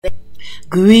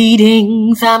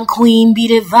Greetings, I'm Queen Bee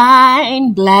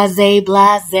Divine, blase,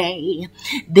 blase.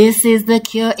 This is The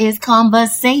Cure is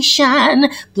Conversation,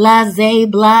 blase,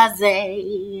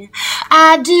 blase.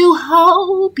 I do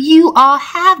hope you are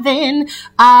having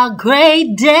a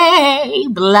great day,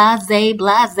 blase,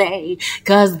 blase.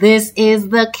 Cause this is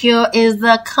The Cure is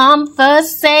the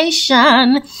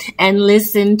conversation, and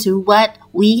listen to what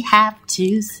we have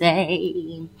to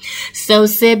say. So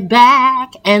sit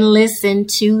back and listen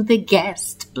to the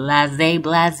guest, blase,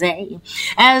 blase,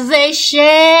 as they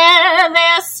share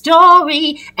their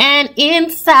story and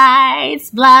insights,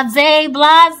 blase,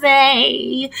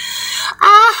 blase.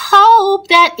 I hope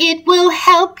that it will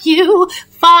help you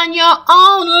find your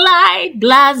own light,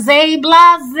 blase,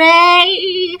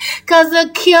 blase, cause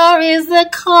the cure is a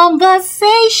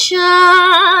conversation,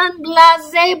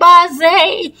 blase,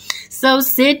 blase. So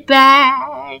sit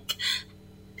back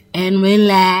and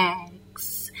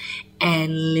relax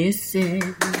and listen,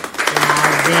 blase, blase.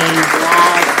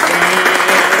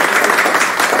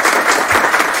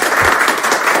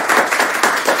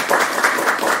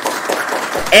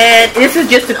 And this is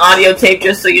just an audio tape,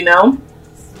 just so you know.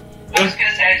 I was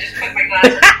gonna say, I just put my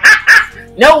glasses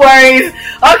on. No worries.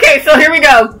 Okay, so here we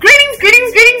go. Greetings,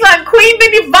 greetings, greetings. I'm Queen Bee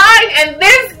Divine, and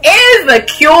this is The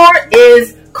Cure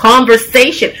is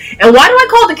Conversation. And why do I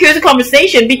call it The Cure is a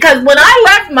Conversation? Because when I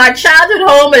left my childhood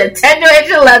home at a tender age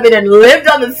of 11 and lived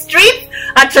on the streets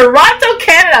of Toronto,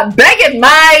 Canada, begging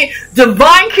my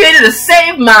divine creator to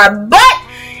save my butt,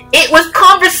 it was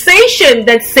conversation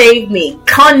that saved me.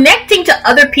 Connecting to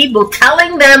other people,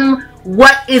 telling them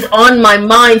what is on my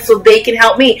mind so they can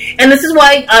help me. And this is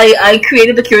why I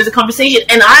created The Cure is a Conversation.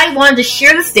 And I wanted to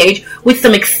share the stage with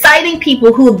some exciting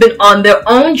people who have been on their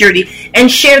own journey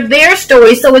and share their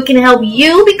stories so it can help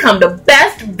you become the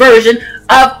best version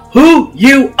of who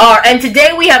you are. And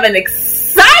today we have an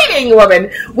exciting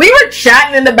woman. We were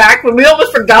chatting in the back when we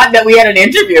almost forgot that we had an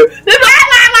interview.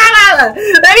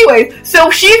 Anyways, so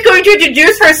she's going to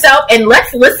introduce herself, and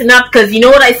let's listen up, because you know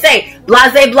what I say,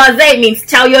 blase blase means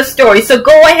tell your story. So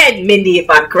go ahead, Mindy, if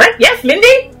I'm correct. Yes,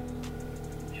 Mindy?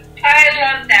 I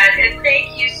love that, and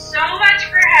thank you so much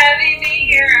for having me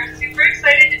here. I'm super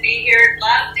excited to be here.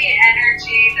 Love the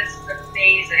energy. This is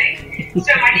amazing.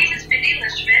 So my name is Mindy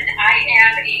Lishman. I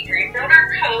am a dream builder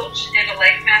coach and a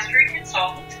life mastery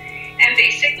consultant. And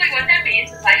basically what that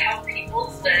means is I help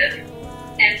people live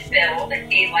and build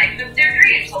a life of their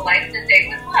dreams, a life that they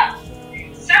would love.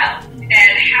 So, and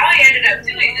how I ended up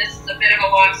doing this is a bit of a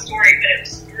long story, but it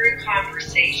was through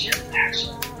conversations,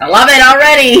 actually. I love it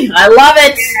already. I love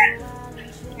it.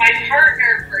 And my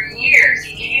partner for years,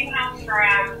 he came home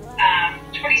from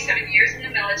 27 years in the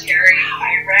military,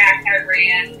 Iraq,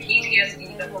 Iran,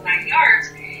 PTSD, the whole 9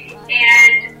 yards,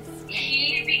 and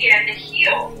he began to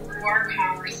heal through our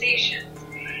conversations.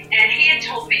 And he had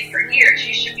told me for years,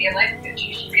 you should be a life coach,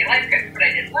 you should be a life coach, but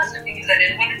I didn't listen because I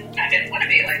didn't want to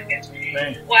be a life coach.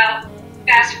 Right. Well,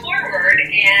 fast forward,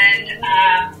 and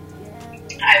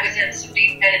I was in some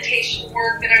deep meditation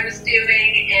work that I was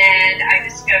doing, and I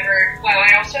discovered,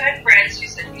 I also had friends who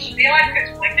said, you should be a life coach.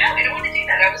 I'm like, no, I don't want to do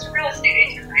that. I was a real estate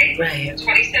agent, right?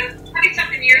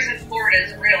 20-something years in Florida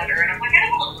as a realtor, and I'm like, I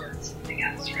don't want to learn something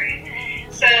else, right?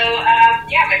 So,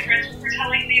 my friends were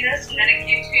telling me this, and then it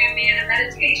came to me in a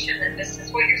meditation, and this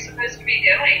is what you're supposed to be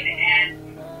doing.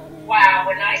 And wow,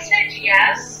 when I said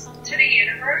yes to the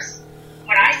universe,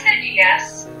 when I said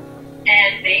yes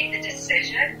and made the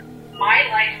decision, my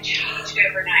life changed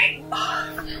overnight.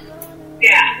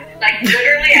 Yeah, like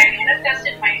literally I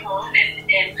manifested my home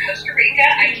in Costa Rica.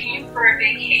 I came for a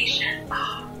vacation.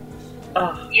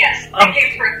 Yes, I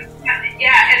came for a vacation.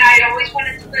 Yeah, and I'd always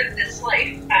wanted to live this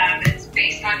life. It's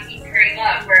based on Eat, Pray,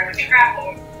 Love, where I would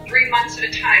travel 3 months at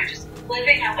a time, just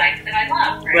living a life that I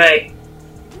love, right?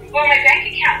 Well, my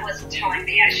bank account wasn't telling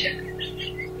me I should,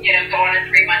 go on a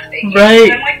 3-month vacation. Right.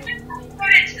 So I'm like, let's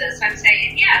put into this. I'm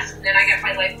saying yes. And then I got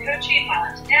my life coaching while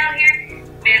I was down here,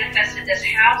 manifested this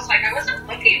house. Like, I wasn't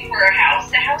looking for a house.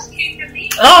 The house came to me.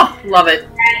 Oh, love it.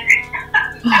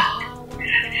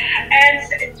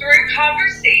 And through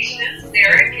conversations,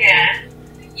 there again,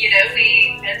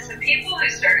 we met some people who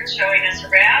started showing us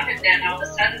around, and then all of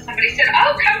a sudden somebody said,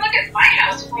 oh, come look at my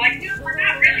house. And we're like, no, we're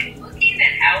not really looking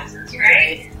at houses,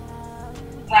 right?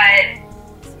 But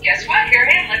guess what? Here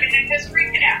I am living in Costa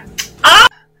Rica now.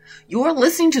 You're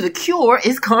listening to The Cure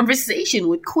is Conversation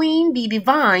with Queen Bee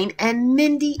Divine and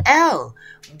Mindy L.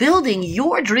 Building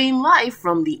your dream life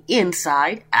from the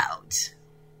inside out.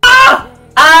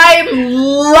 I'm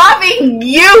loving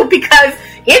you because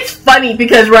it's funny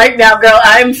because right now, girl,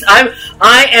 I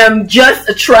am just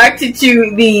attracted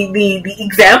to the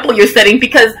example you're setting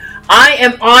because I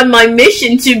am on my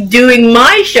mission to doing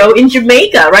my show in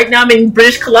Jamaica. Right now I'm in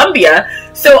British Columbia.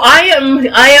 So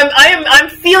I'm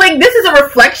feeling this is a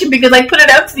reflection because I put it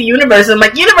out to the universe. I'm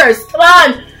like, universe, come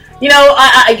on. You know,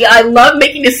 I love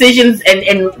making decisions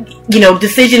and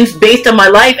decisions based on my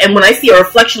life. And when I see a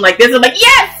reflection like this, I'm like,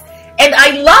 yes! And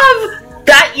I love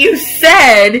that you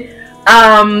said,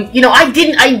 I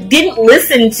didn't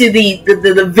listen to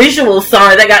the visual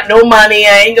signs. I got no money.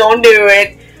 I ain't gonna do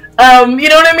it. You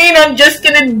know what I mean? I'm just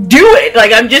gonna do it.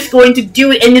 Like, I'm just going to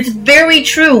do it. And it's very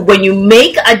true when you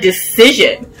make a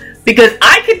decision. Because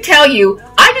I can tell you,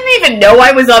 I didn't even know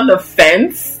I was on the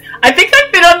fence. I think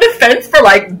I've been on the fence for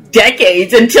like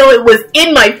decades until it was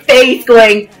in my face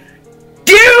going,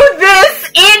 do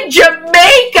this in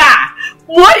Jamaica!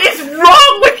 What is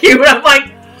wrong with you? And I'm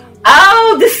like,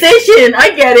 oh, decision.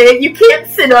 I get it. You can't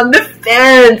sit on the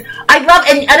fence. I love,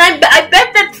 and I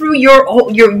bet that through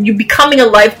you becoming a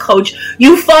life coach,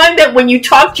 you find that when you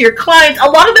talk to your clients, a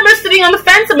lot of them are sitting on the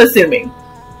fence, I'm assuming.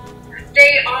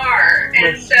 They are.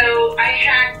 And so I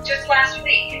had, just last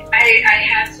week, I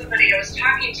had somebody I was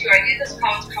talking to. I do this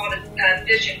call. It's called a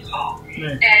vision call. Right.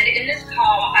 And in this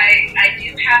call, I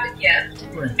do have a gift.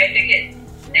 Right. I think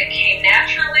it came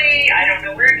naturally. I don't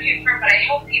know where it came from, but I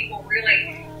help people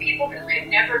who could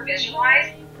never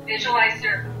visualize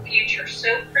their future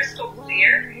so crystal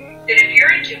clear that if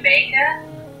you're in Jamaica,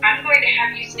 I'm going to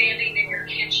have you standing in your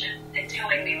kitchen and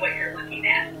telling me what you're looking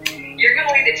at. You're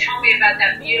going to tell me about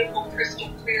that beautiful crystal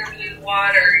clear blue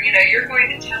water. You know, you're going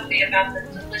to tell me about the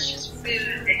delicious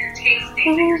food that you're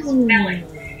tasting, that you're smelling.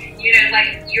 You know,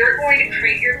 like, you're going to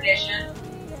create your vision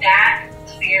that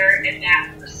clear and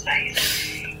that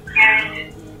precise.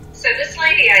 And so this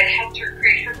lady, I helped her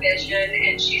create her vision,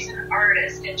 and she's an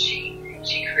artist, and she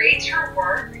creates her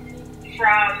work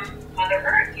from Mother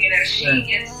Earth. You know, she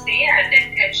gets sand,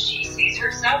 and she sees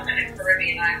herself in a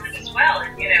Caribbean island as well,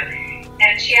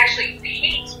 and she actually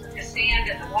paints with the sand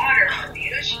and the water from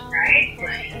the ocean, right?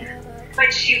 Right.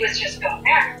 But she was just going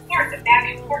back and forth and back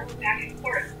and forth and back and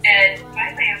forth. And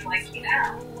finally I'm like,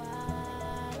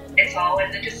 it's all in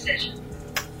the decision.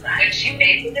 When she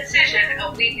made the decision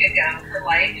a week ago, her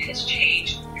life has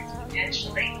changed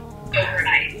exponentially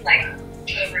overnight.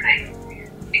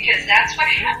 Because that's what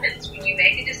happens when you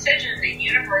make a decision. The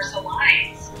universe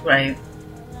aligns. Right.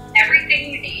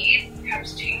 Everything you need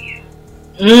comes to you.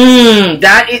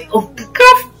 That is,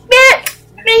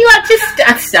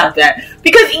 just stop that.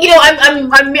 Because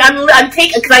I'm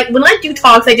taking, because when I do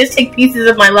talks, I just take pieces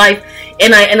of my life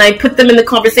and I put them in the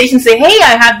conversation. Say, hey,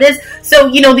 I have this. So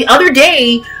the other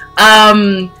day,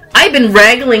 I've been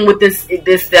wrangling with this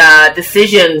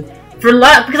decision for a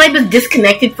lot, because I was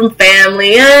disconnected from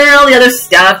family and all the other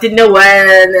stuff, didn't know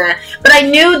when, but I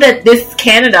knew that this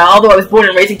Canada, although I was born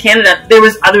and raised in Canada, there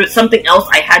was something else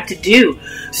I had to do.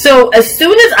 So as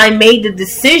soon as I made the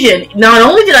decision, not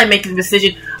only did I make the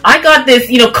decision, I got this,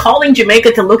 calling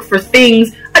Jamaica to look for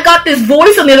things. I got this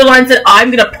voice on the other line that said, I'm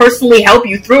going to personally help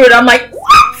you through it. I'm like,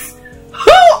 what?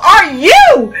 Who are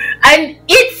you? And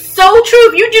it's so true.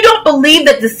 If you do not believe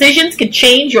that decisions can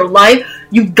change your life,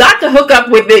 you've got to hook up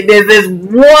with it. There's this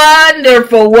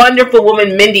wonderful, wonderful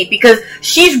woman, Mindy, because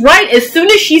she's right. As soon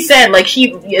as she said, as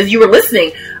you were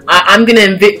listening, I'm going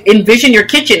to envision your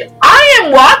kitchen. I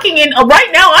am walking in, right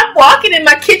now, I'm walking in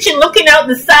my kitchen looking out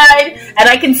the side, and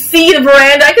I can see the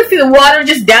veranda. I can see the water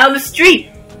just down the street.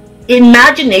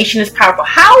 Imagination is powerful.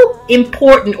 How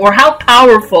important or how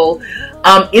powerful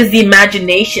is the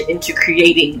imagination into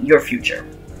creating your future?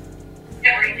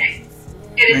 Everything.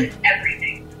 It is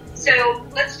everything. So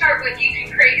let's start with, you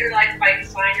can create your life by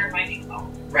design or by default,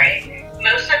 right?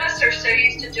 Most of us are so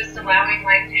used to just allowing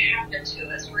life to happen to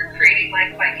us. We're creating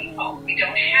life by default. We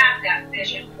don't have that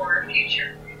vision for our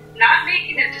future. Not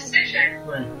making a decision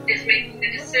is making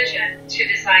the decision to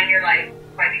design your life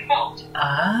by default.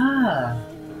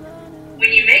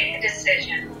 When you make the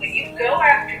decision, when you go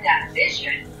after that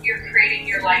vision, you're creating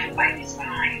your life by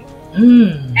design.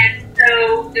 And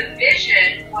so the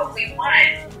vision, what we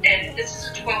want, and this is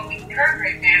a 12-week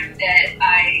program that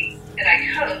I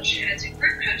coach, and it's a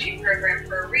group coaching program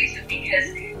for a reason,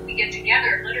 because we get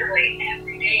together literally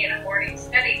every day in a morning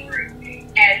study group,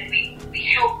 and we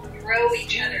help grow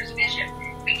each other's vision.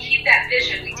 We keep that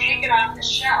vision, we take it off the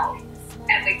shelf,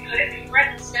 and we put it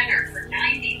front and center for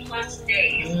 90 plus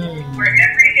days, where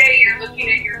every day you're looking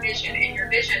at your vision, and your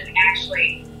vision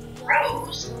actually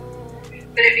grows.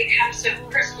 But it becomes so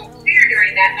crystal clear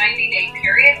during that 90-day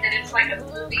period that it's like a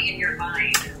movie in your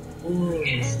mind. You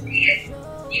can see it.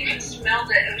 You can smell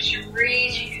the ocean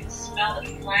breeze. You can smell the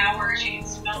flowers. You can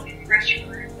smell the fresh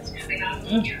fruit that's coming off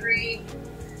the tree.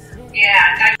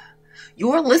 Yeah.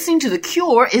 You're listening to The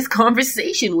Cure is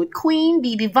Conversation with Queen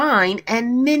Bee Divine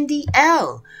and Mindy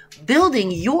L. Building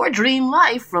your dream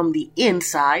life from the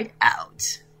inside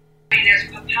out. There's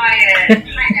papaya and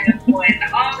pineapple and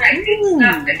all that good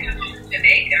stuff that comes from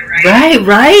Jamaica, right?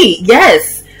 Right.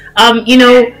 Yes.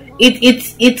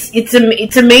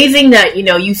 It's amazing that,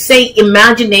 you say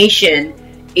imagination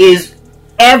is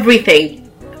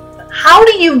everything. How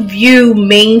do you view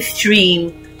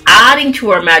mainstream adding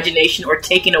to our imagination or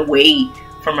taking away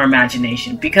from our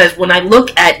imagination? Because when I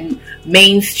look at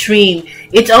mainstream,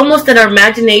 it's almost that our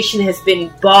imagination has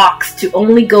been boxed to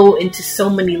only go into so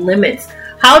many limits.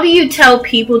 How do you tell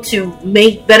people to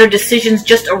make better decisions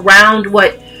just around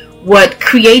what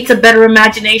creates a better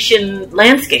imagination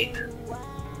landscape?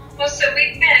 Well, so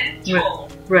we've been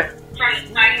told right. from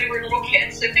the time we were little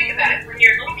kids. So think about it. When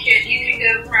you're a little kid, you can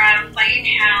go from playing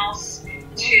house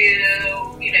to,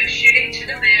 shooting to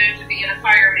the moon to being a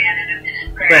fireman in a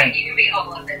minute, right? You can be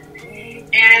all of it.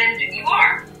 And you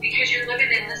are, because you're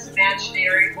living in this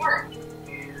imaginary world.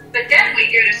 But then we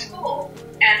go to school,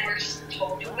 and we're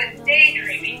told to quit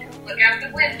daydreaming, look out the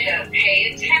window,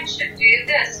 pay attention, do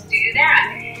this, do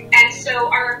that. And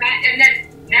so and then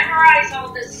memorize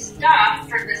all this stuff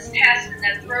for this test, and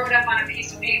then throw it up on a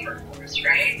piece of paper for us,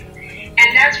 right?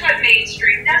 And that's what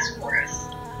mainstream does for us.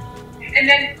 And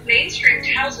then mainstream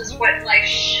tells us what life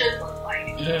should look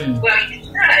like. Well, you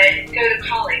should go to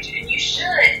college, and you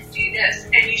should do this,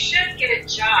 and you should get a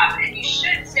job, and you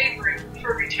should save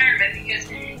for retirement, because,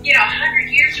 100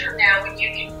 years from now, when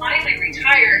you can finally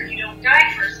retire and you don't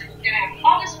die first, and you're going to have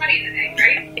all this money in the bank,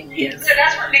 right? Yes. So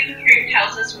that's what mainstream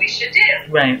tells us we should do.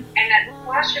 Right. And that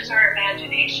flashes our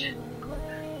imagination.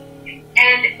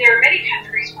 And there are many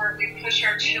countries where we push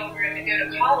our children to go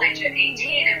to college at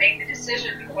 18 and make the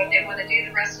decision for what they want to do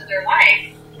the rest of their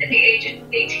life at the age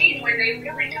of 18 when they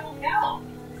really don't know.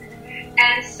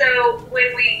 And so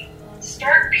when we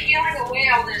start peeling away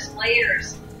all those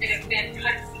layers that have been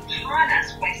put upon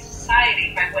us by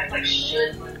society, by what life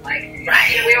should look like,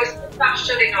 right. We always stop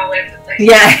shooting all over the place.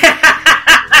 Yeah.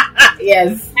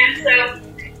 Yes. And so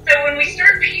when we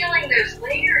start peeling those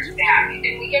layers back and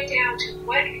we get down to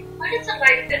what is a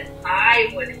life that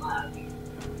I would love,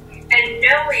 and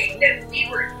knowing that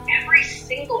every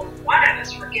single one of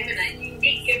us were given a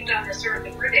unique gift on this earth,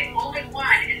 and we're the only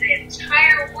one in the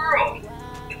entire world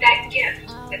with that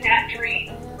gift, with that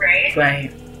dream, right?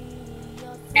 Right.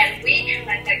 And we can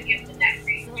let that gift and that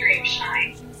dream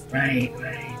shine. Right.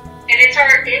 And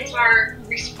it's our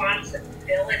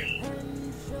responsibility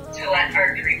to let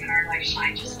our dream and our life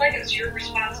shine. Just like it's your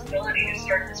responsibility to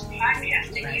start this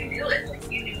podcast, and you do it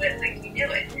like you do it like you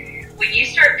do it. When you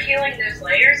start peeling those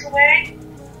layers away,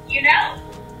 you know.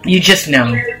 You just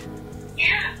know.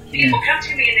 Yeah. People come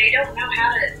to me and they don't know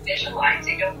how to visualize.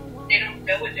 They don't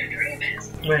know what their dream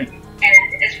is. Right.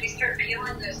 And as we start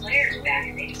peeling those layers back,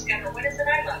 and they discover, what is it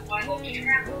I love? Well, I love to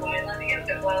travel. Well, I love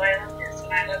yoga. Well, I love this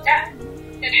and I love that.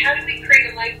 Then how do we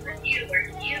create a life for you where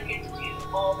you get to do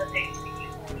all the things that you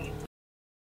want?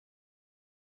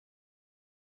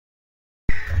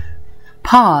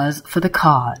 Pause for the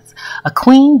Cause, a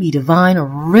Queen Bee Divine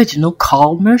original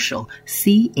commercial,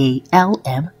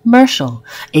 CALM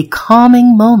a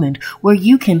calming moment where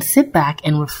you can sit back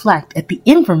and reflect at the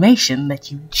information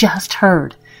that you just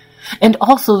heard. And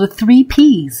also the 3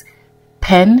 Ps,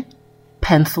 pen,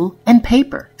 pencil, and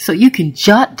paper, so you can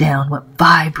jot down what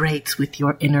vibrates with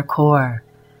your inner core.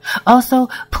 Also,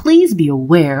 please be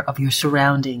aware of your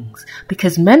surroundings,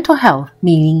 because mental health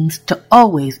means to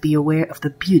always be aware of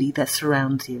the beauty that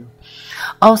surrounds you.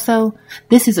 Also,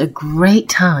 this is a great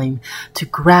time to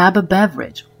grab a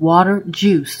beverage, water,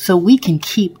 juice, so we can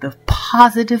keep the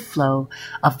positive flow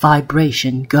of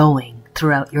vibration going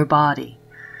throughout your body.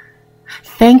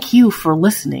 Thank you for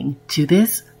listening to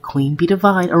this Queen Bee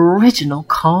Divine original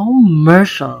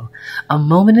commercial, a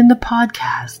moment in the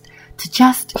podcast to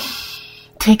just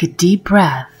take a deep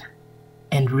breath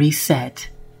and reset.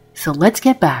 So let's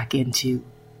get back into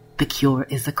The Cure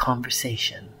is a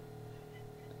Conversation.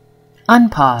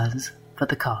 Unpause for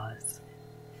the cause.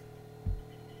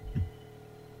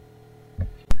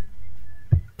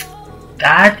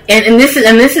 And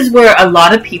this is where a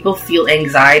lot of people feel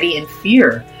anxiety and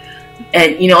fear.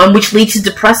 And which leads to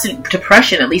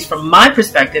depression, at least from my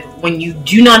perspective, when you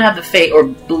do not have the faith or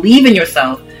believe in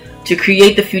yourself to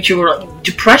create the future where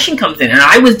depression comes in. And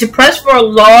I was depressed for a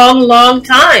long, long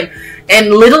time.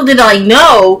 And little did I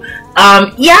know,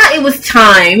 it was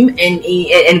time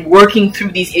and working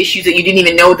through these issues that you didn't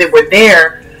even know that were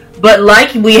there. But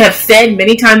like we have said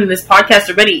many times in this podcast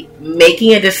already,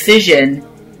 making a decision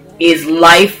is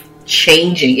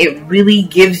life-changing. It really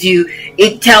gives you,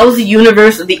 it tells the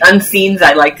universe of the unseens,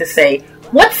 I like to say,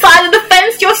 what side of the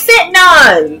fence you're sitting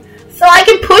on, so I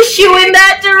can push you in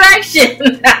that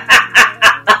direction.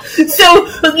 So,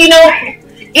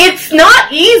 it's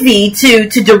not easy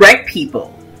to direct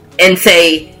people and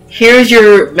say, here's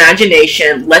your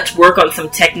imagination, let's work on some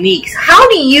techniques. How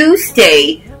do you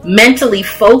stay mentally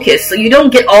focused so you don't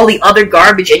get all the other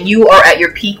garbage and you are at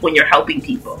your peak when you're helping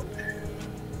people?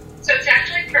 So it's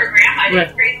actually a program. I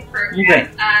didn't create the program. Okay.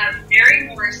 Mary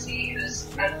Morrissey, who's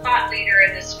a thought leader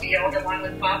in this field, along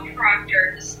with Bob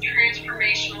Proctor, this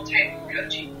transformational type of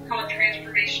coaching. We call it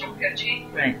transformational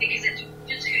coaching. Right. Because it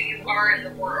changes who you are in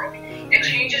the world. It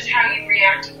changes how you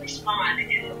react and respond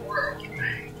in the world.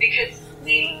 Because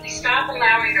we stop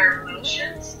allowing our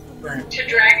emotions to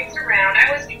drag us around. I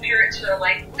always compare it to a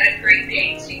Great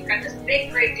Dane. So you've got this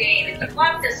big Great Dane, and you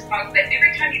love this dog, but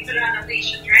every time you put it on a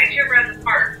leash, it drags you around the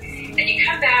park. And you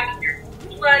come back and you're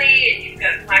bloody, and you've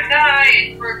got a black eye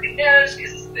and broken nose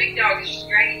because this big dog is just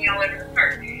dragging you all over the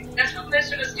park. That's what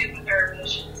most of us do with our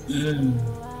emotions.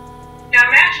 Now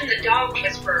imagine the dog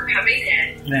whisperer coming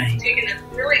in, taking this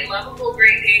really lovable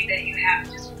Great Dane that you have,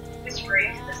 just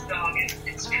whispering to this dog.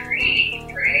 It's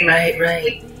trained, right?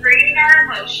 Right. We train our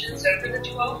emotions over the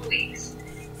 12 weeks.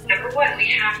 Number one, we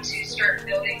have to start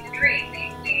building the dream.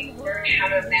 We learn how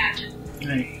to imagine.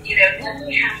 Right. Then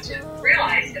we have to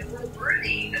realize that we're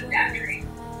worthy of that dream.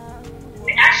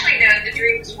 We actually know the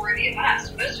dream is worthy of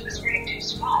us. Most of us dream too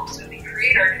small, so we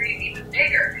create our dream even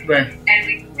bigger. Right. And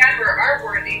we discover our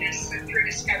worthiness through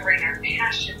discovering our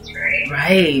passions, right?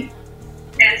 Right.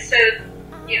 And so,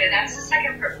 that's the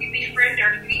second part. We befriend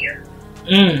our fear.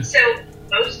 So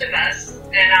most of us,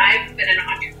 and I've been an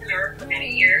entrepreneur for many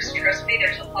years, trust me,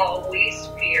 there's always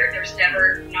fear. There's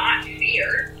never not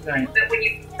fear. Right. But when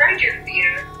you befriend your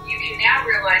fear, you can now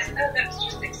realize, oh, that was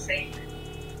just excitement.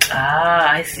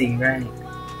 Ah, I see, right.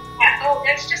 Yeah, oh,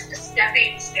 that's just a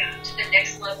stepping stone to the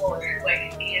next level of who I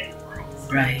can be in the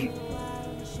world. Right.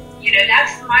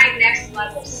 That's my next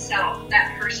level self,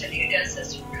 that person who does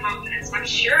this with confidence. I'm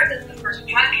sure that the first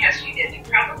podcast you did, you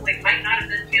probably might not have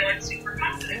been feeling super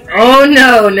confident, right? Oh,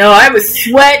 no, I was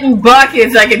sweating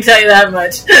buckets, I can tell you that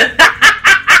much.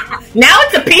 Now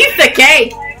it's a piece of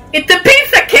cake. It's a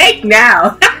piece of cake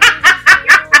now.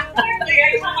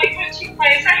 I told my coaching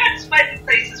clients, I had sweat in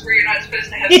places where you're not supposed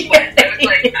to have sweat.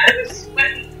 I was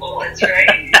sweating bullets,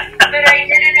 right? But I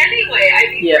did it anyway. I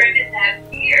befriended that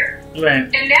fear. Right.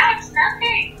 And now it's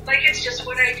nothing. It's just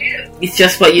what I do. It's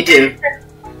just what you do.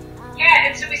 Yeah,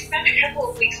 and so we spend a couple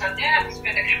of weeks on that. We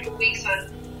spend a couple of weeks on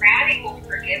radical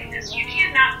forgiveness. You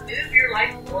cannot move your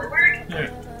life forward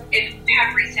if you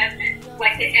have resentment.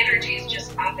 The energy is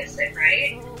just opposite,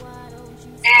 right?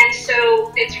 And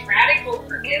so it's radical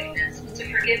forgiveness. It's a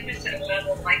forgiveness at a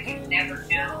level like you've never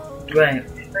known. Right.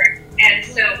 And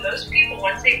so most people,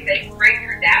 once they break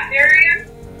through that barrier,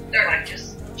 they're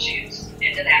just shoots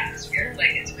into the atmosphere.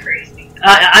 It's crazy.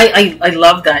 I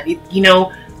love that. 30,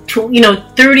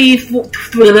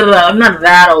 I'm not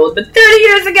that old, but 30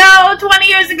 years ago, 20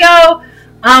 years ago,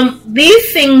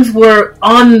 these things were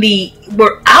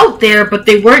out there, but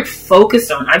they weren't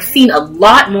focused on. I've seen a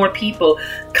lot more people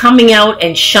coming out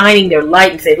and shining their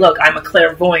light and say, look, I'm a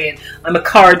clairvoyant, I'm a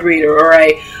card reader, or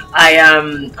I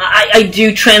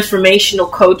do transformational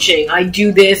coaching, I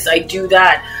do this, I do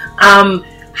that.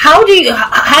 How do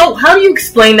you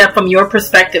explain that from your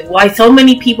perspective? Why so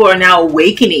many people are now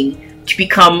awakening to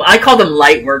become, I call them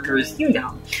light workers, sometimes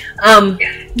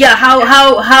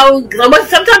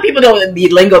people don't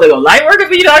need lingo, they go, light workers,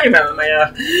 what are you talking about?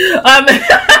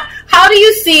 How do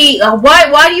you see,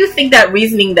 why do you think that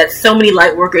reasoning that so many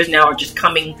light workers now are just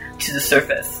coming to the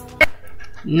surface?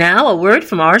 Now a word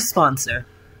from our sponsor.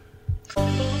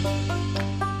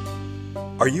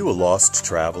 Are you a lost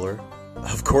traveler?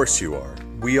 Of course you are.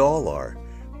 We all are.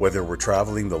 Whether we're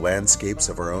traveling the landscapes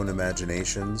of our own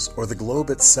imaginations or the globe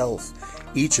itself,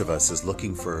 each of us is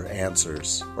looking for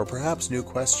answers or perhaps new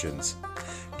questions.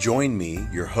 Join me,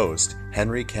 your host,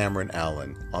 Henry Cameron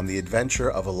Allen, on the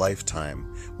adventure of a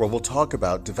lifetime, where we'll talk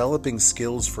about developing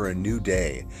skills for a new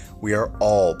day. We are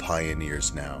all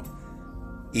pioneers now.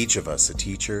 Each of us a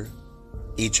teacher,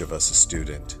 each of us a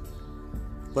student.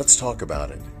 Let's talk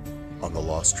about it on The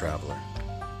Lost Traveler.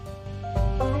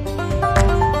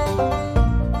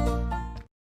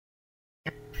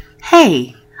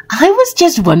 Hey, I was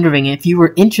just wondering if you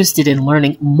were interested in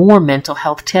learning more mental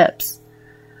health tips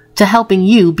to helping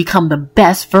you become the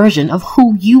best version of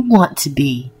who you want to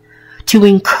be, to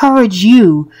encourage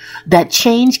you that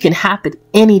change can happen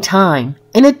anytime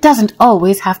and it doesn't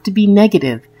always have to be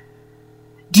negative.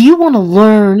 Do you want to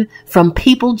learn from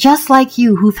people just like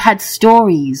you who've had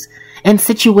stories and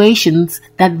situations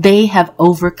that they have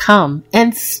overcome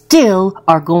and still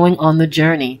are going on the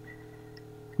journey.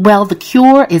 Well, The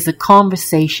Cure is a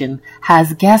Conversation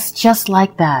has guests just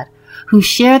like that, who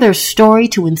share their story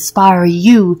to inspire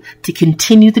you to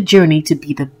continue the journey to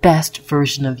be the best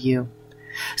version of you.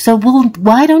 So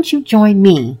why don't you join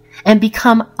me and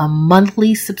become a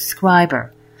monthly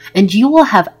subscriber? And you will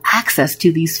have access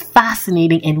to these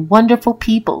fascinating and wonderful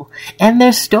people and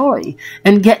their story,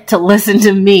 and get to listen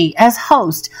to me as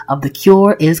host of The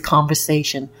Cure is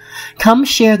Conversation. Come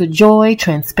share the joy,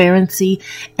 transparency,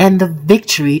 and the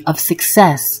victory of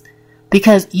success,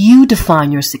 because you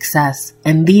define your success,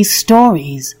 and these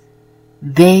stories,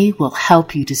 they will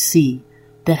help you to see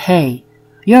that, hey,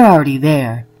 you're already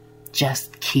there.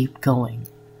 Just keep going.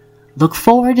 Look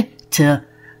forward to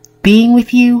being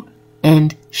with you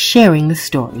and sharing the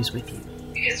stories with you.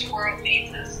 Because the world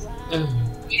needs us. You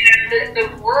know, the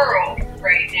world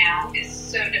right now is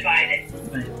so divided.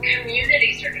 Right.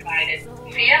 Communities are divided.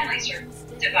 Families are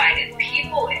divided.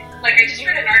 People, like I just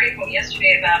read an article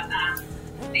yesterday about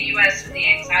the U.S. and the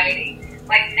anxiety.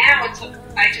 Like now,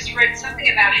 I just read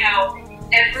something about how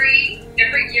every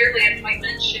yearly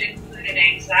appointment should include an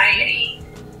anxiety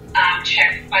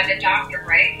check by the doctor,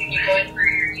 right? When you go in for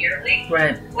your yearly.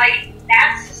 Right. Like,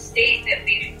 that's the state that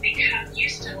we've become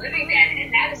used to living in,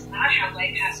 and that is not how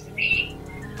life has to be.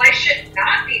 Life should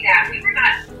not be that. We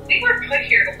were put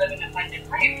here to live an abundant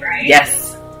life, right?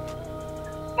 Yes.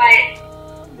 But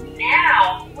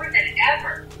now, more than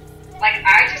ever, like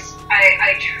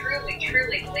I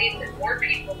truly believe that more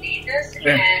people need this,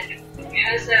 and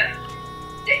because of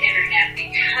the internet,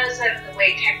 because of the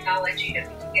way technology that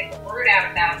we can get the word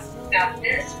out about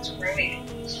this, it's growing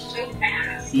so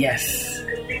fast. Yes.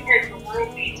 Because the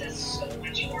world needs us so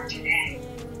much more today.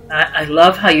 I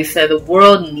love how you said the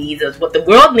world needs us. What the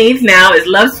world needs now is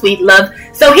love, sweet love.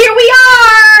 So here we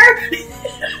are!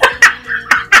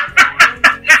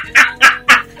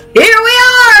 Here we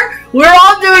are! We're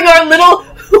all doing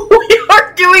we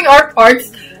are doing our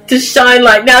parts to shine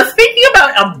light. Now, speaking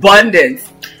about abundance,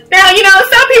 now, you know,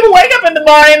 some people wake up in the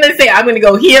morning and they say, I'm going to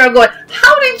go here. I'm going,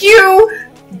 how did you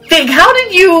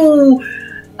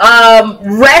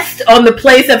rest on the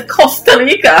place of Costa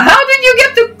Rica? How did you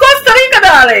get to Costa Rica,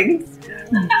 darling?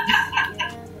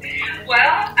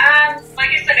 Well, like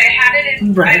I said, I had it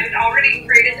in, Right. I had already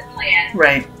created the plan.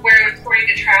 Right. Where I was going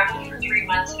to travel for 3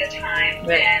 months at a time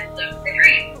and live my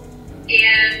dream.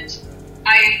 And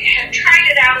I had tried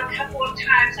it out a couple of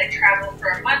times. I traveled for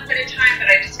a month at a time, but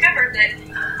I discovered that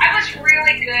I was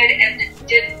really good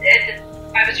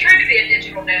I was trying to be a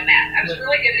digital nomad. I was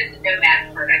really good at the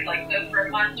nomad part. I'd like go for a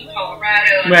month to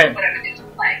Colorado and Right. what I would do to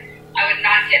play. I would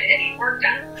not get any work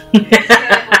done.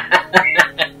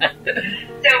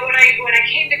 So when I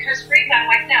came to Costa Rica, I'm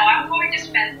like, no, I'm going to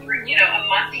spend a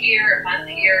month here, a month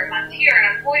here, a month here, and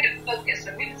I'm going to focus.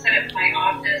 I'm going to set up my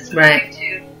office. I'm Right. going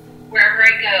to wherever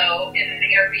I go in an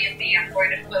Airbnb, I'm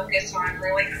going to focus on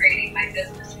really creating my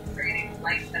business and creating the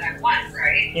life that I want,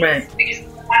 right? Right. Because if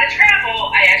I want to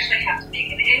travel, I actually have to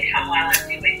make an income while I'm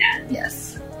doing that.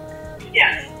 Yes.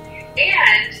 Yes.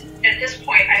 And at this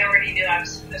point, I already knew I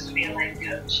was supposed to be a life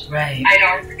coach. Right.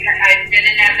 I'd been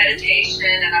in that meditation,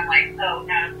 and I'm like, oh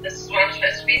no, this is what I'm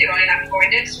supposed to be doing. I'm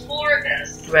going to explore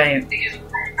this. Right. Because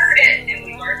when I heard it, and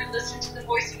we learned to listen to the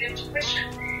voice of intuition,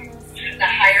 the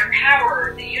higher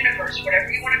power, the universe,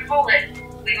 whatever you want to call it,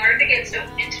 we learned to get so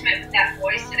intimate with that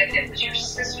voice that if it was your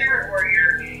sister or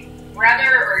your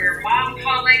brother or your mom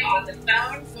calling on the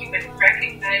phone, you would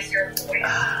recognize their voice,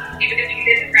 even if you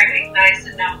didn't recognize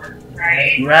the number,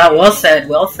 right? Well said.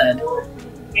 Well said.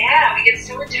 Yeah, we get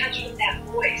so in touch with that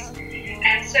voice.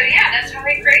 And so, yeah, that's how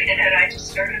I created it. I just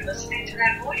started listening to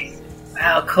that voice.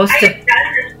 Wow, I Costa. had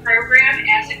done this program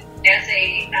as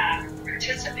a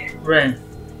participant. Right.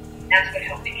 That's what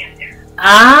helped me get there.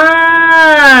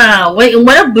 Wait, and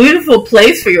what a beautiful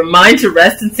place for your mind to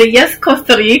rest and say, yes,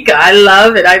 Costa Rica. I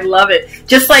love it. I love it.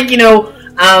 Just like, now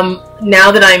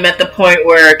that I'm at the point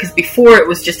where, because before it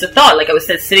was just a thought, like I was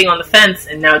sitting on the fence,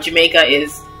 and now Jamaica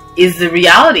is the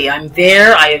reality. I'm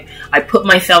there. I put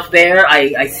myself there.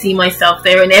 I see myself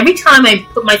there. And every time I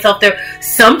put myself there,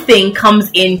 something comes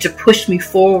in to push me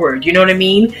forward. You know what I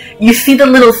mean? You see the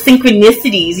little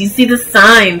synchronicities. You see the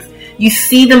signs. You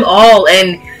see them all.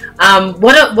 And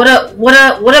what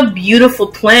a beautiful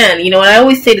plan. And I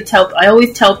always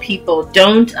tell people,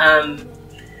 don't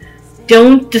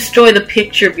destroy the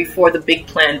picture before the big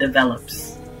plan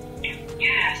develops.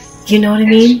 Yes. You know what I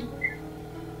mean?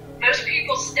 Most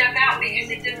people step out because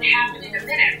it didn't happen in a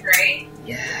minute, right?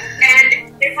 Yeah.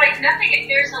 And it's like nothing,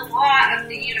 there's a law of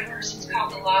the universe. It's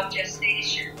called the law of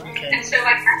gestation. Okay. And so,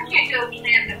 like, I can't go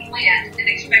plan to plan and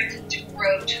expect it to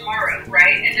grow tomorrow,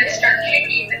 right? And then start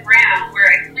kicking the ground where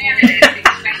I planted it and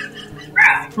expect it to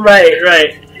grow.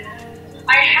 Right.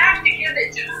 I have to give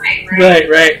it time, right?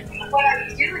 Right. What I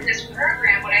do in this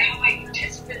program, what I help my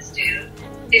participants do,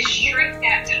 is shrink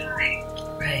that time.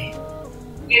 Right.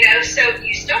 You know, so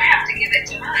you still have to give it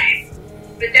time.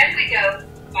 But then we go,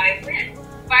 by when?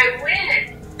 By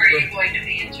when are you going to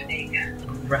be in Jamaica?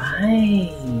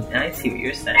 Right. I see what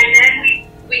you're saying. And then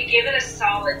we give it a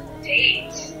solid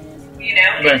date, you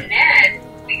know, Right. and then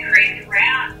we create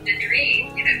the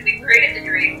dream. You know, we created the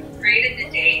dream, created the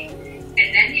date,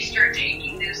 and then you start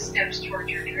taking those steps toward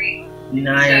your dream.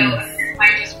 Nice. So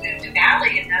I just moved to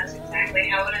Valley, and that's exactly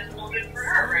how it unfolded for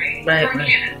her, right?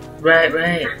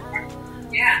 Right.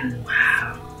 Yeah.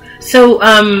 Wow. So,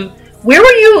 where were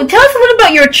you? Tell us a little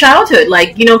about your childhood.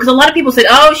 Like, you know, because a lot of people said,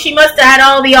 "Oh, she must have had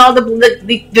all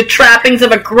the trappings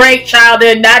of a great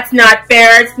childhood." That's not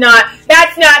fair. That's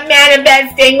not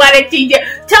manifesting. Why did she do?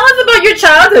 Tell us about your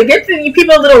childhood. Get to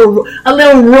people a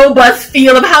little robust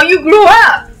feel of how you grew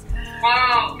up.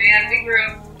 Oh man, we grew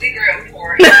up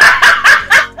poor.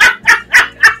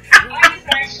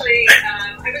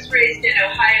 I was raised in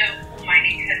Ohio coal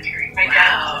mining country. My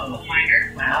dad was a coal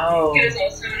miner. Wow. He was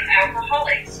also an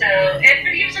alcoholic. So,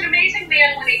 but he was an amazing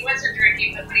man when he wasn't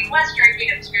drinking. But when he was drinking,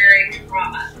 it was very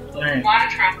trauma. Right. A lot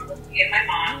of trauma with me and my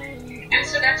mom. And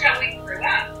so that's how we grew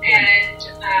up. And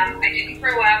I didn't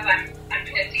grow up. I'm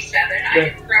 57. I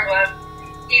didn't grow up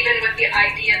even with the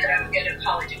idea that I would go to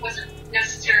college. It wasn't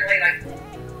necessarily like,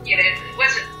 you know, it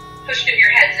wasn't pushed in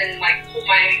your heads in like coal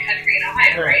mining country in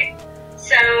Ohio, right?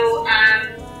 So,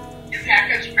 in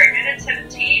fact, I was pregnant at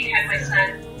 17, had my son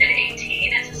at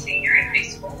 18 as a senior in high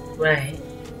school. Right.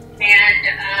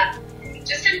 And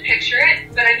just didn't picture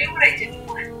it, but I knew what I didn't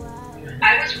want.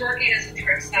 I was working as a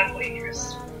truck stop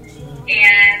waitress,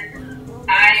 and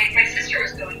my sister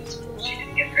was going to school. She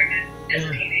didn't get pregnant as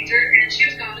a teenager, and she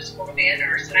was going to school to be a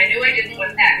nurse, and I knew I didn't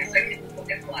want that because I couldn't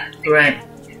look at blood. Right.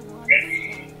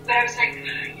 But I was like,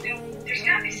 you know, there's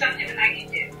got to be something that I can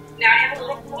do. Now I have a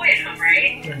little boy at home,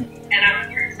 right? And I'm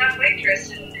a truck stop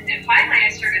waitress, and finally I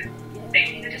started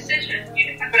making the decision.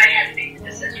 You know, but I had to make the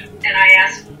decision, and I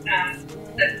asked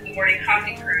the morning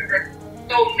coffee crew, or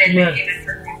Golden Men that came in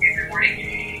for coffee every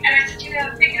morning, and I said, you know,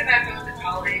 I'm thinking about going to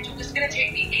college. It's going to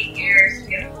take me 8 years to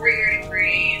get a 4-year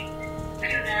degree. I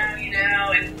don't know, you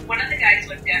know. And one of the guys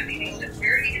looked at me and he said,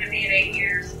 where are you going to be in 8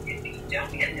 years if you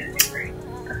don't get that degree?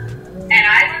 And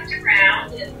I looked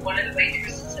around, and one of the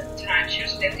waitresses at the time, she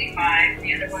was 55,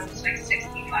 the other one was like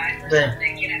 65 or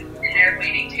something, you know, and they're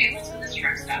waiting tables in this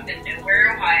truck stop in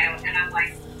Nowhere, Ohio, and I'm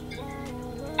like,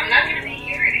 I'm not going to be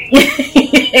here at 8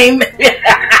 years. Amen.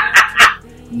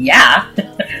 Yeah.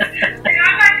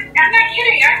 I'm not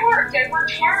kidding. I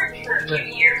worked hard for a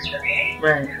few years, right?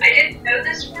 Right. I didn't know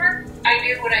this work. I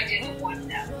knew what I didn't want to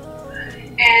know.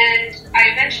 And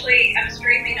I was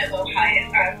dreaming of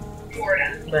Ohio,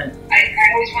 Florida. Right.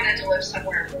 I always wanted to live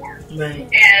somewhere warm. Right.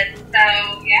 And so,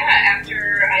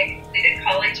 after I completed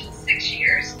college in 6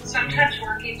 years, sometimes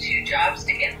working 2 jobs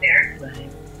to get there. Right.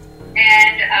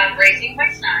 And raising my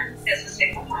son as a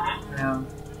single mom. Wow.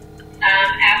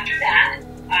 After that,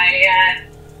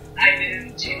 I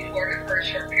moved to Florida for a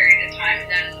short period of time, and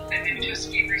then I moved to a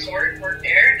ski resort and worked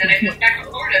there, and then I moved back to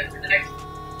Florida for the next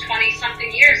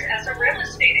 20-something years as a real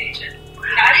estate agent.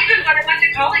 Not even when I went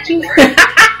to college for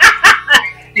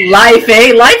it. Life,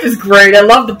 eh? Life is great. I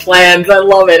love the plans. I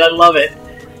love it.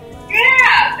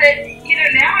 Yeah, but, you know,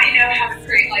 now I know how to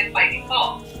create life by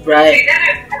default. Right. Okay, then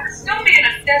I was still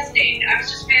manifesting. I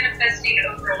was just manifesting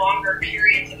over longer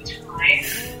periods of time.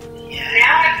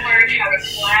 Now I've learned how to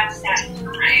collapse that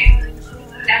time.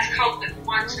 That's called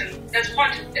that's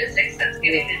quantum physics. That's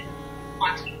getting in the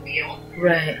quantum field.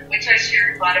 Right. Which I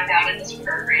share a lot about in this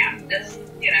program. That's,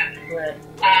 you know,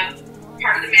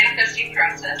 part of the manifesting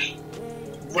process.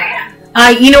 So, yeah.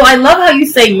 I love how you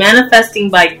say manifesting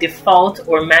by default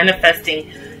or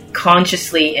manifesting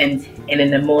consciously and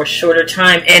in a more shorter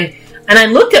time. And I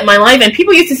looked at my life, and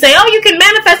people used to say, "Oh, you can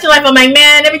manifest your life." I'm like,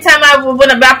 man, every time when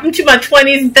I'm back into my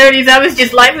 20s and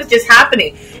 30s, life was just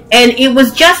happening. And it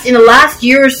was just in the last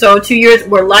year or so, 2 years,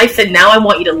 where life said, "Now I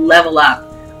want you to level up.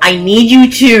 I need you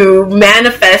to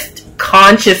manifest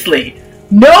consciously.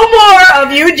 No more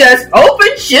of you just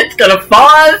hoping shit's gonna fall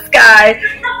out of the sky."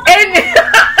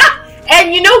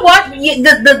 And you know what?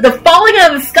 The falling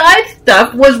out of the sky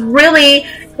stuff was really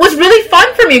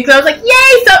fun for me, because I was like,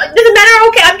 yay, so it doesn't matter,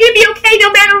 okay, I'm gonna be okay no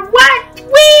matter what.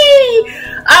 Whee!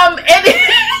 And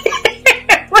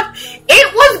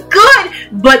it was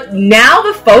good, but now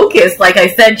the focus, like I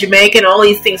said, Jamaica and all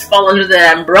these things fall under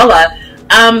that umbrella.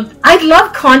 I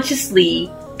love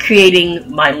consciously creating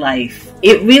my life.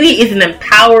 It really is an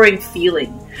empowering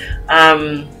feeling.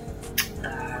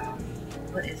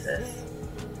 What is this?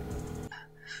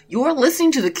 You're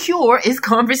listening to The Cure is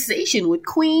Conversation with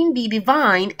Queen Bee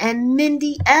Divine and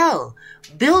Mindy L.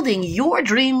 Building your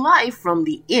dream life from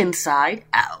the inside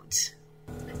out.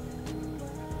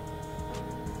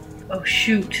 Oh,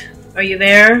 shoot. Are you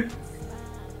there?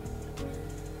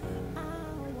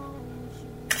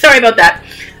 Sorry about that.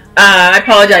 I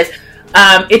apologize.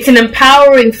 It's an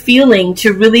empowering feeling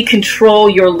to really control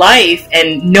your life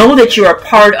and know that you're a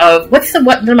part of, what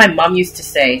my mom used to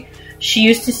say? She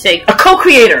used to say, a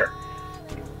co-creator.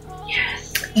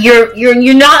 Yes.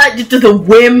 You're not just the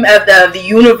whim of the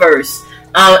universe,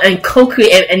 and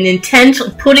co-create and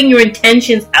intention, putting your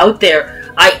intentions out there.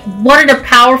 What a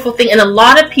powerful thing, and a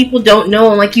lot of people don't know.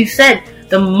 And like you said,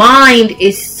 the mind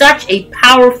is such a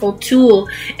powerful tool,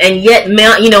 and yet,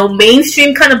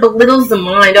 mainstream kind of belittles the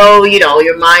mind. Oh,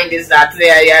 your mind is that.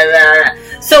 Yeah.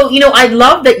 So, I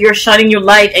love that you're shining your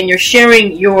light and you're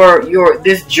sharing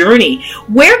this journey.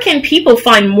 Where can people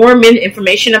find more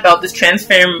information about this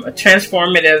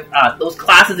transformative, those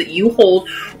classes that you hold,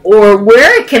 or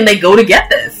where can they go to get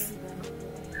this?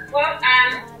 Well,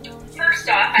 first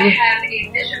off, I have a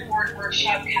vision board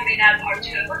workshop coming up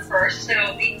October 1st, so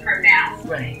a week from now.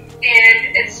 Right.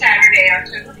 And it's Saturday,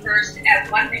 October 1st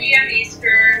at 1 p.m.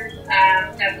 Eastern.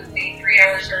 That would be 3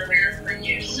 hours earlier for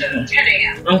you, so 10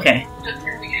 a.m. Okay.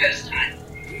 Pacific Coast time.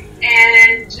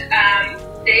 And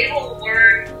they will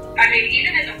learn,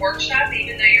 even in the workshop,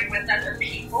 even though you're with other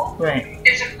people, right.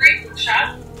 It's a free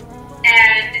workshop,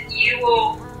 and you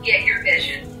will get your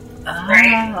vision.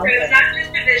 Right? Okay. So it's not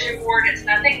just a vision board. It's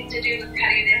nothing to do with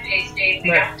cutting and pasting. We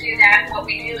don't do that. What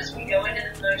we do is we go into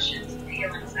the motions and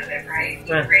feelings of it, right?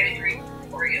 We create a dream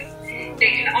for you.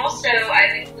 They can also,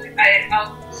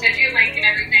 I'll send you a link and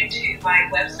everything to my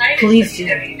website. Please do.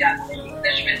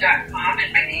 www.fishman.com,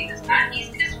 and my name is not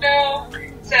easy to spell.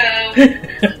 So, and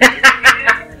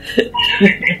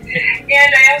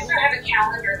I also have a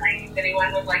calendar link if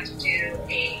anyone would like to do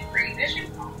a free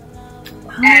vision call.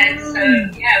 And so,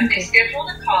 they schedule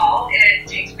the call. It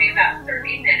takes me about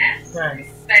 30 minutes. Right.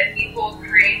 But we will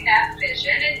create that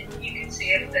vision, and you can see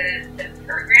if the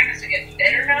program is a good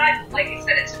fit or not. Like I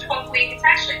said, it's a 12-week. It's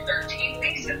actually 13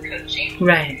 weeks of coaching.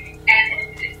 Right.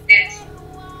 And it's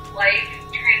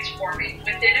life-transforming.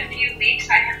 Within a few weeks,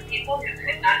 I have people who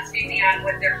could not see beyond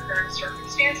what their current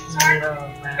circumstances are,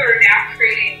 who are now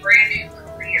creating brand new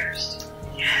careers.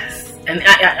 Yes. And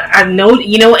I know,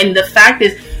 and the fact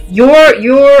is,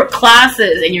 your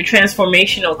classes and your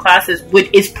transformational classes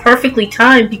is perfectly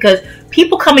timed, because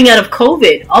people coming out of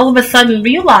COVID all of a sudden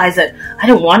realize that I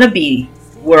don't want to be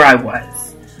where I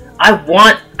was. I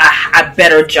want a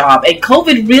better job. And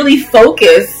COVID really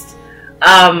focused.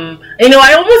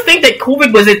 I almost think that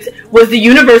COVID was the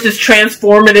universe's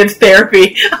transformative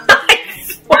therapy. I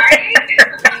swear.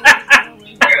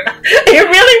 It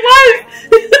really was.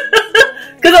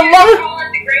 Because I love call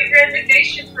it the Great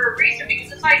Resignation for a reason,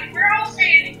 because it's like we're all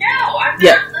saying, no, I'm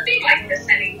not living like this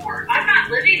anymore. I'm not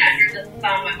living under the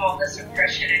thumb of all this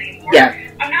oppression anymore. Yeah.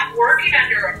 I'm not working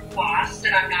under a boss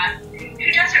that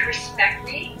who doesn't respect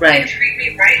me right. and treat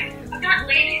me right. I'm not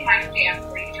leaving my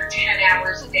family for 10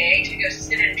 hours a day to go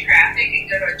sit in traffic and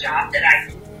go to a job that I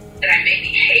maybe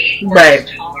hate or right.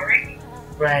 just tolerate.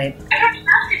 Right. I don't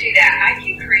have to do that. I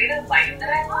can create a life that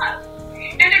I love.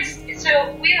 And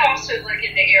so we also look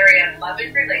in the area of love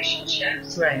and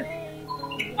relationships, right?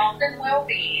 Health and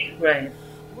well-being, right?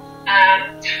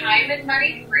 Time and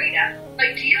money freedom.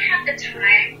 Like, do you have the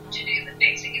time to do the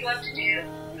things that you love to do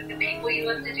with the people you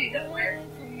love to do them with,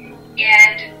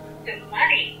 and the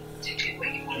money to do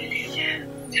what you want to do?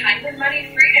 Time and money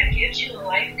freedom gives you a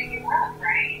life that you love,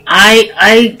 right?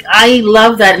 I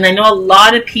love that, and I know a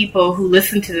lot of people who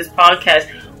listen to this podcast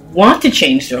want to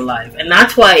change their life, and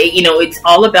that's why it's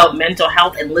all about mental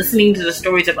health and listening to the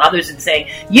stories of others and saying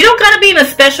you don't gotta be in a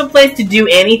special place to do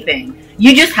anything.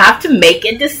 You just have to make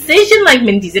a decision, like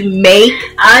Mindy said. Make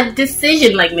a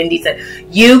decision, like Mindy said.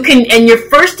 You can, and your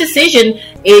first decision,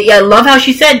 I love how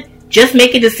she said, just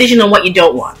make a decision on what you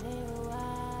don't want.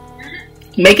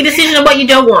 Make a decision on what you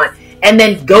don't want, and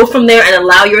then go from there and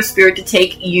allow your spirit to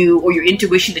take you, or your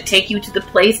intuition to take you to the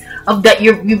place of that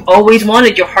you've always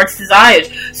wanted, your heart's desires.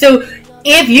 So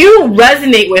if you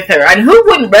resonate with her, and who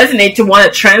wouldn't resonate to want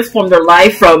to transform their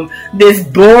life from this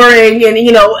boring and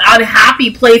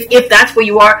unhappy place, if that's where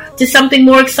you are, to something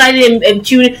more exciting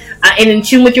and in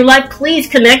tune with your life, please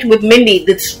connect with Mindy.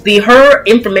 Her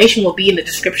information will be in the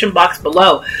description box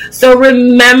below. So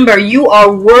remember, you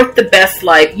are worth the best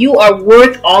life. You are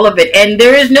worth all of it, and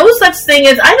there is no such thing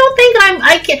as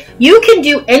I can. You can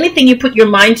do anything you put your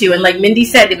mind to, and like Mindy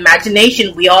said,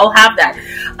 imagination. We all have that.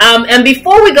 And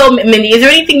before we go, Mindy, is there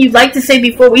anything you'd like to say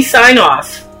before we sign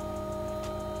off?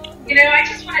 I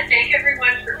just want to thank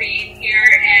everyone for being here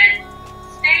and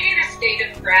stay in a state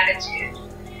of gratitude.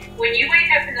 When you wake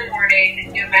up in the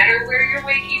morning, no matter where you're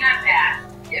waking up at,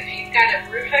 if you've got a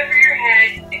roof over your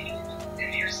head,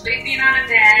 if you're sleeping on a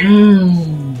bed,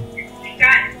 if you've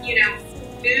got,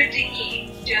 food to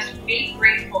eat, just be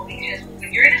grateful, because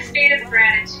when you're in a state of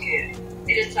gratitude,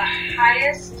 it is the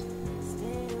highest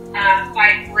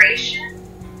vibration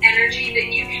energy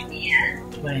that you can be in.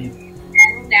 Right.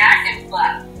 And that and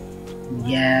love.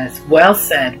 Yes, well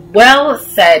said. Well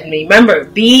said, me. Remember,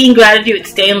 be in gratitude and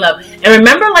stay in love. And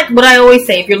remember, like what I always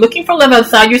say, if you're looking for love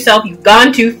outside yourself, you've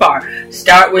gone too far.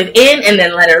 Start within and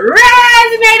then let it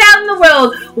resonate out in the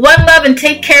world. One love, and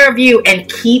take care of you, and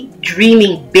keep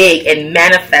dreaming big and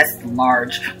manifest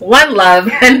large. One love,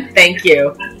 and thank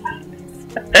you.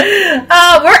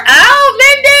 Oh, we're out,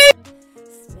 Mindy!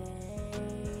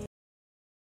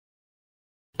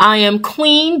 I am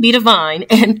Queen Bee Divine,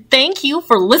 and thank you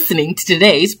for listening to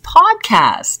today's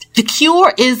podcast. The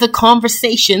Cure is a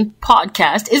Conversation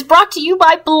podcast is brought to you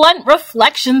by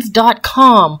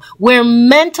BluntReflections.com, where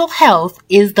mental health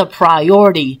is the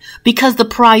priority, because the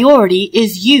priority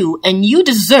is you, and you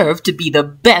deserve to be the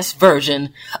best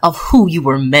version of who you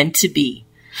were meant to be.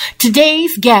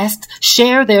 Today's guests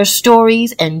share their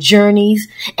stories and journeys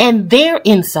and their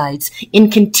insights in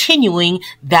continuing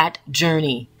that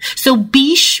journey. So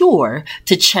be sure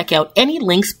to check out any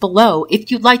links below if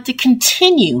you'd like to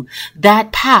continue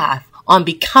that path on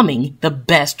becoming the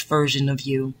best version of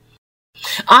you.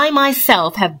 I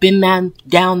myself have been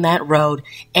down that road,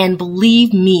 and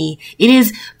believe me, it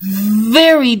is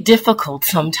very difficult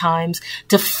sometimes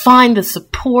to find the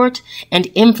support and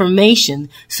information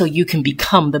so you can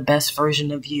become the best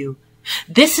version of you.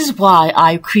 This is why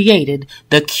I created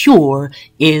The Cure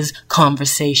is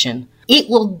Conversation. It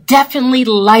will definitely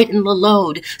lighten the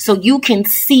load so you can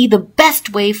see the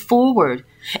best way forward.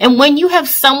 And when you have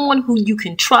someone who you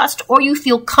can trust or you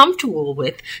feel comfortable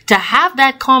with to have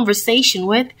that conversation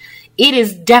with, it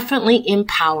is definitely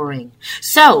empowering.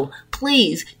 So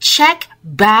please check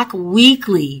back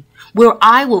weekly, where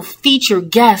I will feature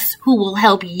guests who will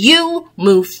help you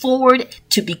move forward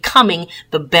to becoming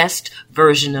the best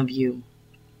version of you.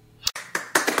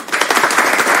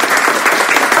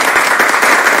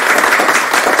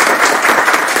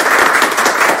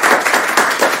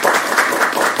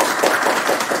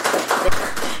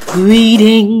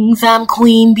 Greetings, I'm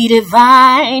Queen Bee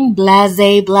Divine,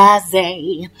 blase,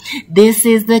 blase. This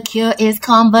is The Cure is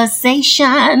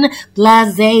Conversation,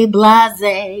 blase,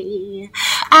 blase.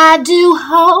 I do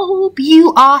hope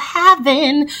you are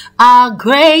having a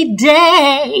great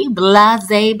day,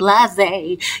 blase,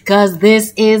 blase. 'Cause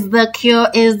this is The Cure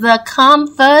is the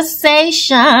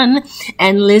Conversation,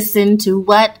 and listen to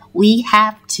what we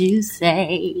have to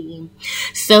say.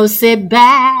 So sit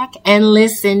back and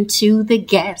listen to the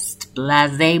guest,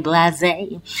 blase,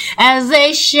 blase, as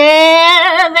they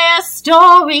share their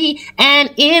story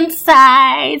and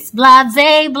insights,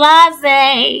 blase,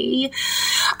 blase.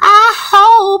 I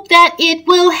hope that it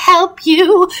will help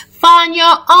you find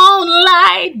your own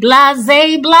light,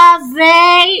 blase,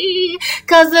 blase,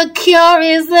 'cause the cure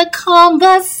is a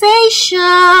conversation,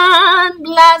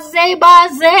 blase,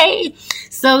 blase.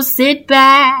 So sit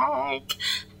back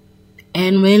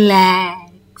and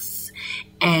relax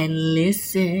and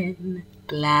listen,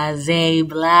 blase,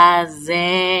 blase.